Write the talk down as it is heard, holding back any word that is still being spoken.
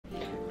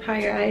Hi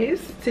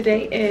guys,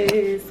 today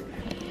is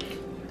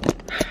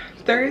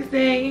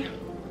Thursday,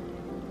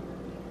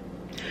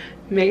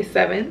 May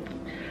 7th.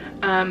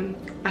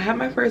 I had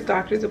my first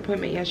doctor's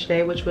appointment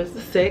yesterday, which was the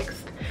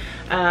 6th,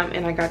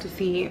 and I got to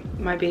see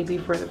my baby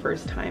for the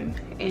first time.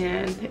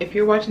 And if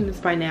you're watching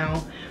this by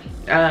now,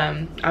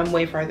 I'm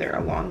way farther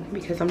along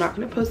because I'm not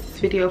going to post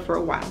this video for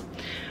a while.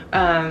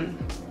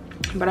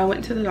 But I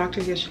went to the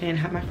doctor's yesterday and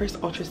had my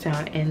first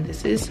ultrasound, and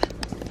this is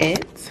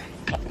it.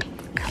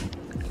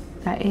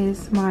 That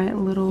is my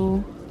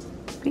little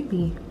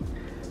baby.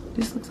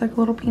 Just looks like a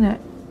little peanut.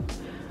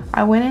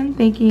 I went in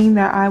thinking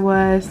that I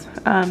was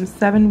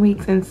 7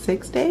 weeks and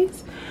 6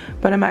 days,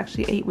 but I'm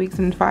actually 8 weeks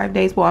and 5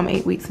 days. Well, I'm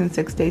 8 weeks and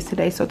 6 days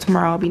today, so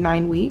tomorrow I'll be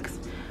 9 weeks.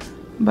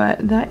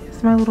 But that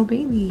is my little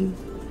baby.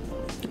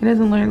 It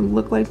doesn't really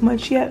look like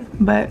much yet,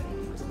 but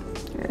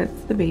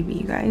it's the baby,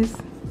 you guys.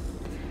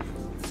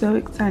 So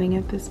exciting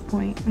at this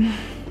point.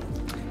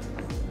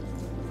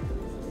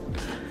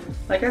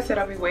 Like I said,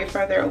 I'll be way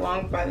farther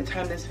along by the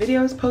time this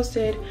video is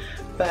posted,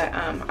 but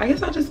I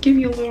guess I'll just give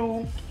you a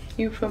little,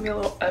 a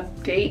little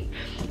update.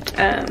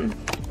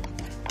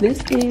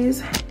 This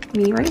is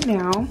me right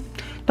now.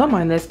 Don't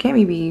mind this,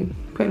 Cami be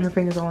putting her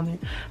fingers all in there.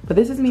 But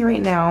this is me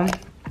right now.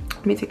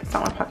 Let me take this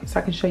out of my pocket so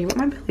I can show you what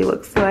my belly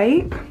looks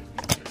like.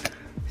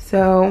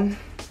 So,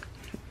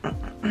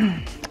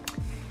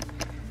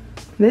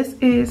 this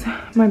is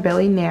my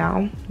belly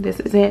now.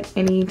 This isn't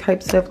any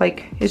types of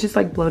it's just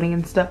like bloating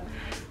and stuff.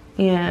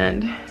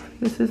 And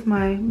this is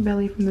my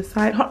belly from the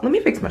side. Hold on, let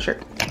me fix my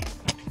shirt.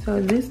 So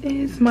this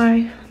is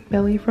my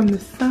belly from the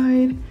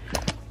side.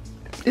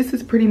 This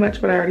is pretty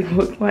much what I already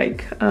look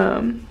like.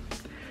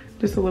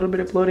 Just a little bit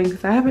of bloating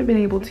because I haven't been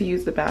able to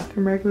use the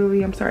bathroom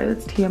regularly. I'm sorry,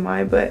 that's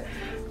TMI, but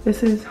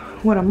this is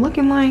what I'm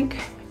looking like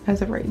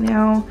as of right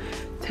now.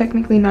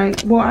 Technically I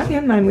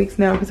am 9 weeks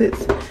now because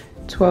it's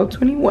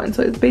 12/21,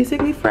 so it's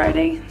basically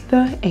Friday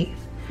the 8th.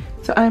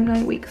 So I'm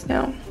 9 weeks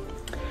now.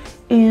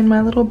 And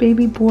my little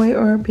baby boy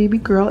or baby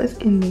girl is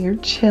in there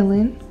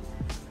chilling.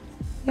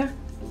 Yeah,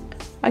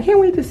 I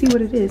can't wait to see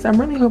what it is. I'm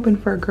really hoping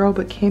for a girl,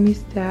 but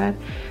Cami's dad,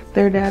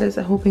 their dad is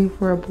hoping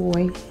for a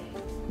boy.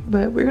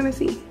 But we're gonna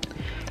see.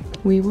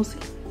 We will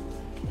see.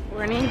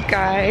 Morning,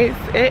 guys.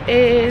 It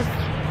is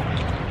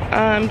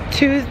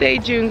Tuesday,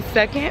 June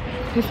 2nd.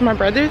 It's my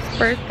brother's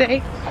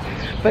birthday,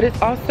 but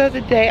it's also the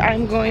day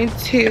I'm going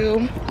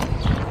to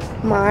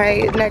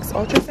my next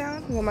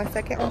ultrasound, well, my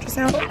second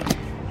ultrasound.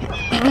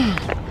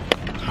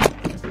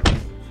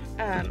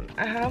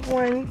 I have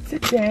one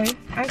today.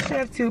 I actually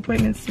have 2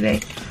 appointments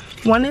today.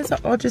 One is an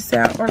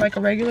ultrasound or like a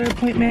regular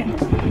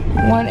appointment.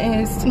 One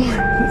is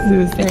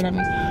staring at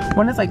me.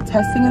 One is like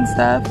testing and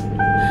stuff.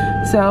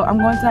 So I'm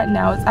going to that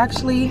now. It's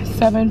actually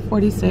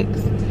 7:46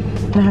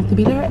 and I have to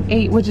be there at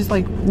 8, which is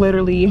like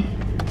literally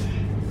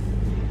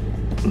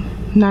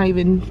not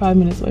even 5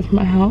 minutes away from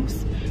my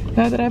house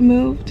now that I've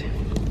moved.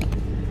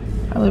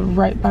 I live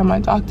right by my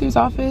doctor's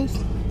office.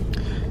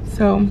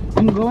 So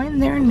I'm going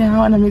there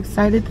now and I'm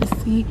excited to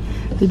see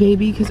the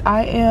baby because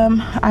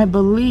I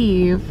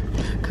believe,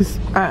 because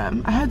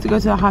I had to go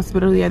to the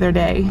hospital the other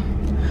day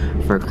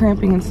for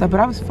cramping and stuff, but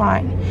I was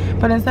fine.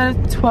 But instead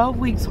of 12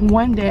 weeks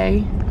one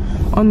day,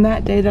 on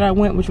that day that I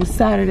went, which was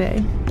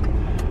Saturday,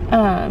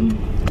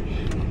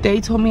 they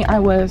told me I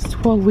was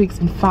 12 weeks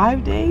and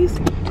 5 days.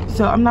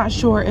 So I'm not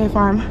sure if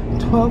I'm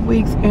 12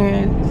 weeks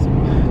and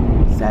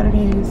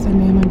Saturday,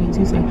 Sunday, Monday,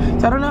 Tuesday.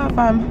 So I don't know if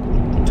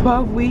I'm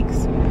 12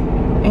 weeks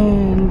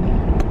and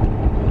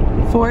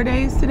 4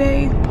 days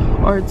today,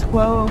 or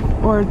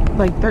 12 or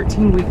like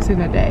 13 weeks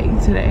in a day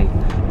today.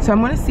 So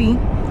I'm gonna see.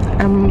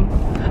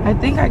 I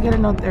think I get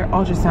another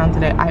ultrasound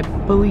today, I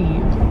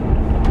believe.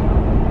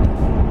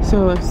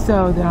 So if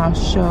so, then I'll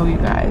show you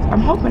guys.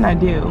 I'm hoping I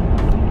do.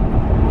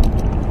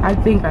 I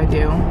think I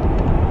do.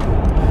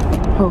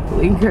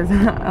 Hopefully, because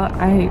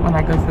I hate when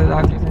I go to the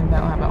doctors and they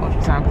don't have an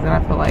ultrasound, because then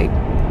I feel like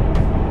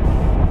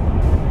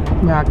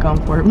I'm not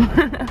going for it.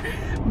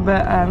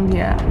 But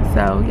yeah,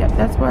 so yeah,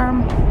 that's where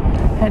I'm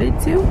headed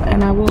to,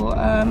 and I will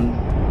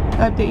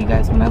update you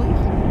guys when I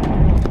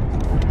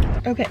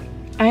leave. Okay,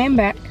 I am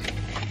back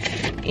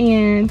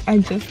and I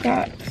just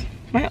got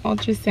my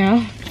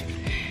ultrasound,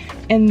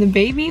 and the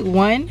baby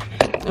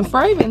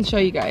before I even show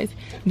you guys,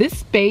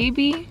 this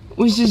baby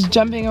was just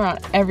jumping around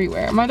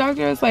everywhere. My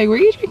doctor was like, were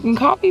you drinking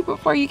coffee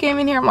before you came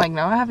in here? I'm like,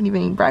 no, I haven't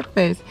even eaten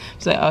breakfast.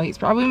 She's like, oh, he's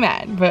probably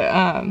mad. But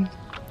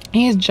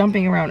he is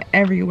jumping around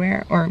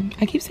everywhere, or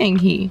I keep saying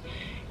he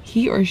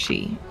or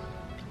she,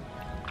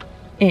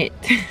 it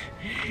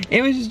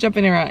was just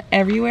jumping around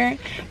everywhere.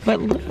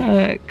 But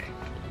look,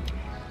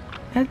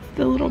 that's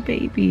the little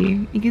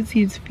baby. You can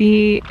see its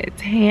feet, its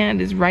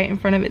hand is right in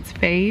front of its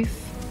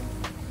face.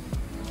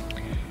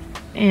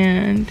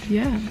 And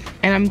yeah,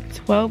 and I'm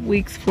 12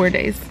 weeks 4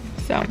 days,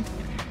 so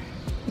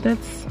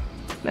that's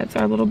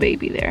our little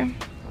baby there.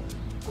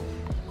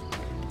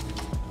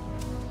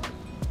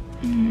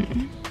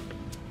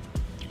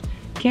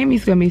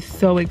 Cami's gonna be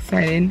so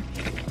excited.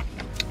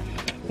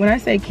 When I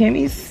say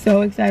Cami's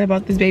so excited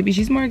about this baby,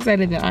 she's more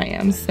excited than I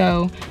am.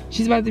 So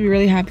she's about to be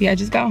really happy. I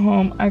just got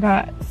home. I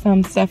got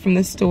some stuff from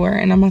the store,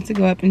 and I'm about to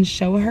go up and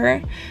show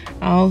her.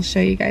 I'll show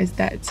you guys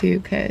that too,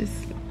 because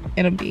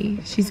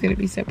she's gonna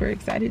be super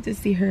excited to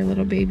see her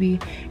little baby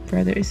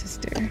brother or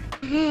sister.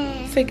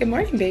 Say good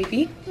morning,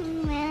 baby.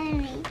 Good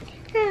morning.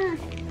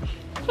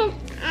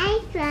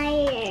 I'm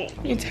tired.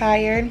 You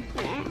tired?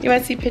 Yeah. You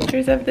want to see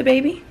pictures of the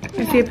baby?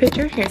 You see a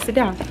picture? Here, sit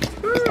down.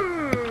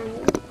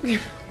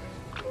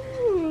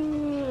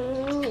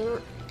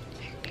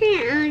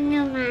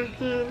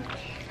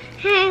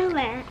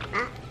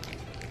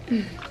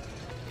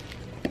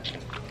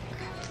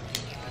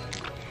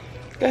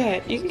 Go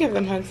ahead. You can give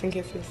them hugs and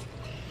kisses.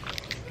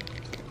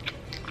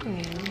 Oh,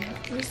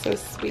 you're so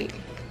sweet.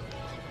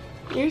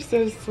 You're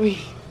so sweet.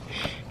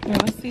 Now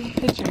let's see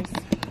pictures.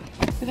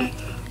 Sit down.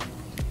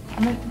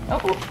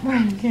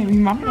 Okay,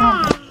 mommy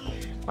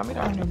don't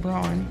have no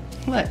bra on.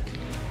 Look.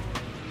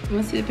 You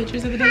want to see the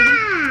pictures of the baby?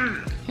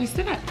 Here,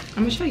 sit up.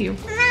 I'm going to show you.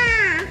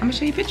 I'm going to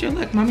show you a picture.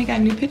 Look, mommy got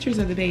new pictures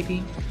of the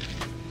baby.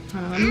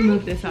 Let me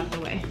move this out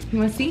the way. You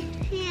want to see?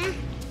 Yeah.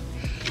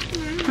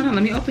 Hold on,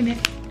 let me open it.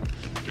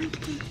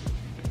 Okay.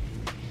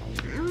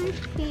 I want to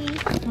see.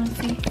 You want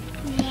to see?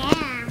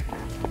 Yeah.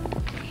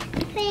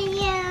 For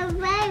your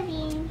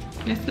baby.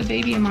 That's the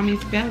baby in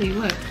mommy's belly.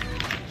 Look.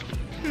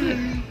 Look.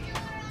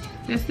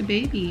 That's the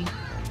baby.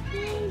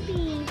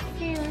 Baby,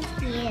 so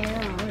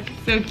cute.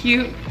 So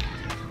cute.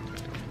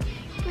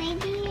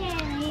 Baby,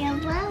 your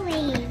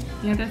belly.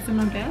 Yeah, that's in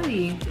my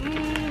belly.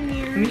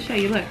 Let me show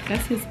you. Look,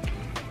 that's his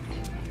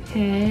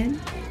head,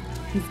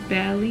 his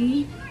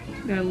belly,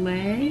 their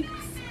legs.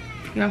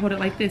 You gotta hold it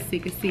like this so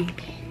you can see.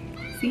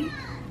 See?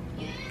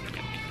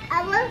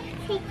 I will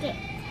take it.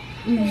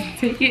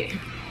 Take it.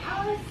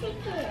 I will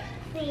take it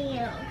for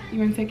you. You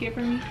wanna take it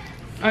from me?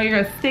 Oh,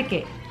 you're gonna stick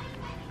it.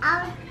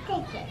 I'll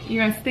take it.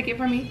 You're gonna stick it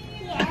for me?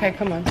 Yeah. Okay,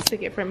 come on,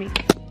 stick it for me.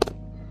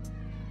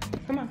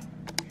 Come on.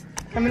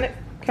 Come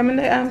in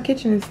the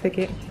kitchen and stick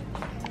it.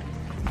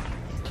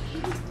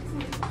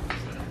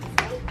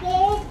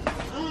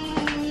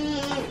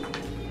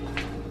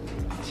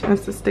 She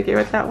wants to stick it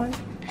with that one.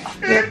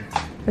 Here,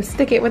 let's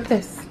stick it with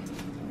this.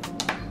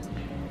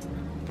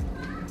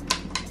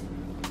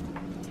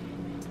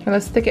 Okay,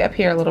 let's stick it up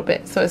here a little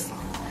bit so it's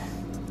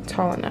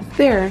tall enough.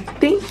 There,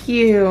 thank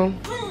you.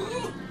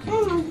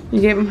 You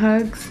gave him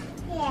hugs?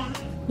 Yeah.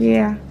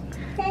 Yeah,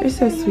 you're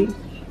so sweet.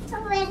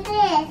 What is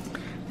this?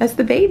 That's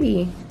the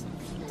baby.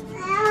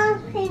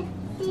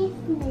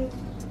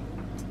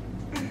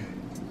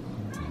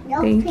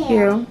 Thank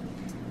you.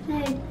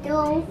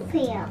 Don't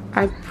feel.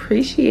 I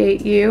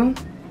appreciate you.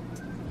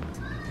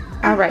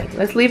 All right,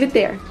 let's leave it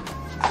there.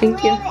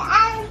 Thank you.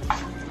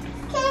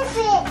 Kiss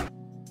it.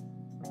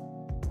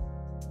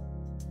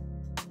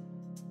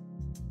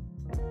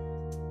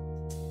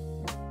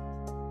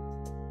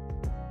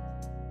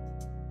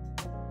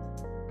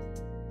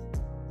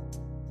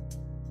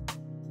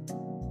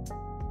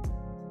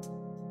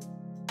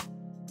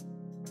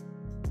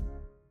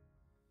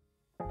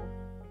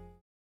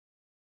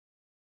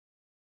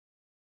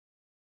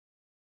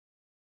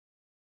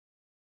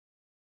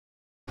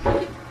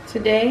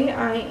 Today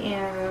I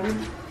am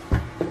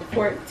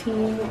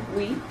 14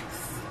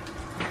 weeks.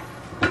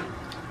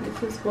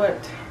 This is what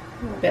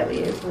my belly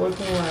is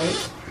looking like.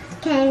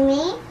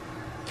 Cami,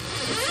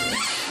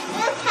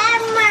 look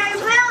at my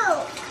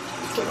rope.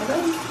 So what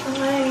else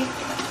like?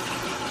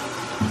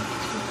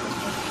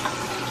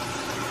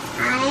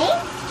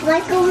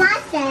 Welcome my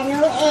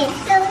channel. It's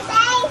so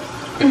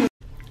safe.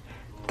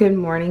 Good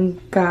morning,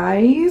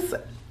 guys.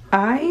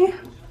 I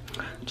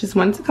just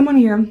wanted to come on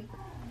here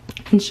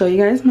and show you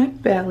guys my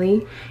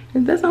belly.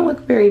 It doesn't look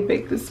very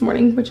big this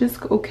morning, which is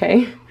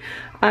okay.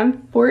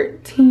 I'm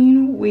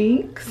 14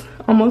 weeks,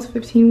 almost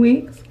 15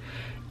 weeks,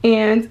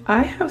 and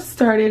I have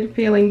started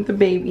feeling the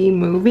baby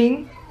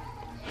moving,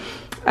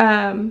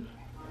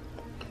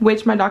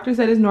 which my doctor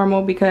said is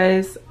normal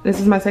because this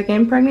is my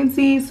second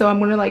pregnancy, so I'm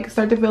gonna like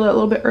start to feel it a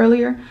little bit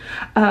earlier.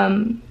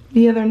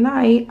 The other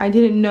night I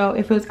didn't know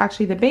if it was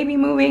actually the baby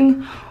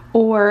moving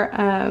or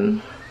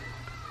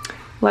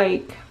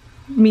like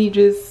me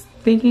just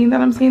thinking that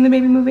I'm seeing the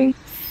baby moving.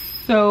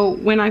 So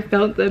when I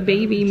felt the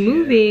baby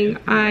moving,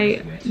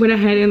 I went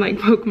ahead and like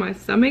poked my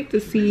stomach to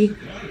see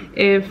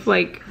if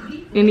like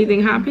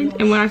anything happened,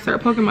 and when I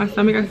started poking my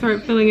stomach, I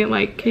started feeling it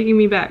like kicking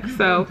me back.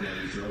 So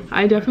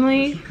I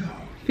definitely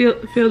feel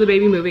the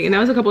baby moving, and that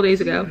was a couple days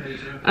ago.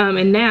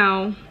 And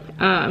now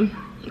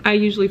I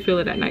usually feel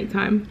it at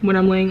nighttime when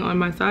I'm laying on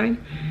my side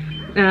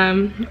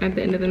at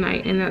the end of the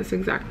night, and that's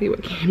exactly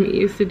what Cami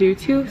used to do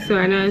too. So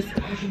I know as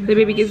the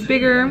baby gets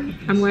bigger,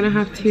 I'm going to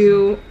have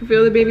to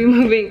feel the baby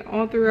moving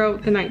all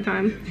throughout the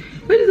nighttime,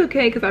 which is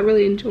okay because I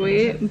really enjoy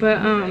it.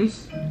 But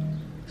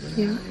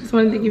yeah, just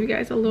wanted to give you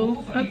guys a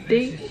little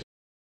update.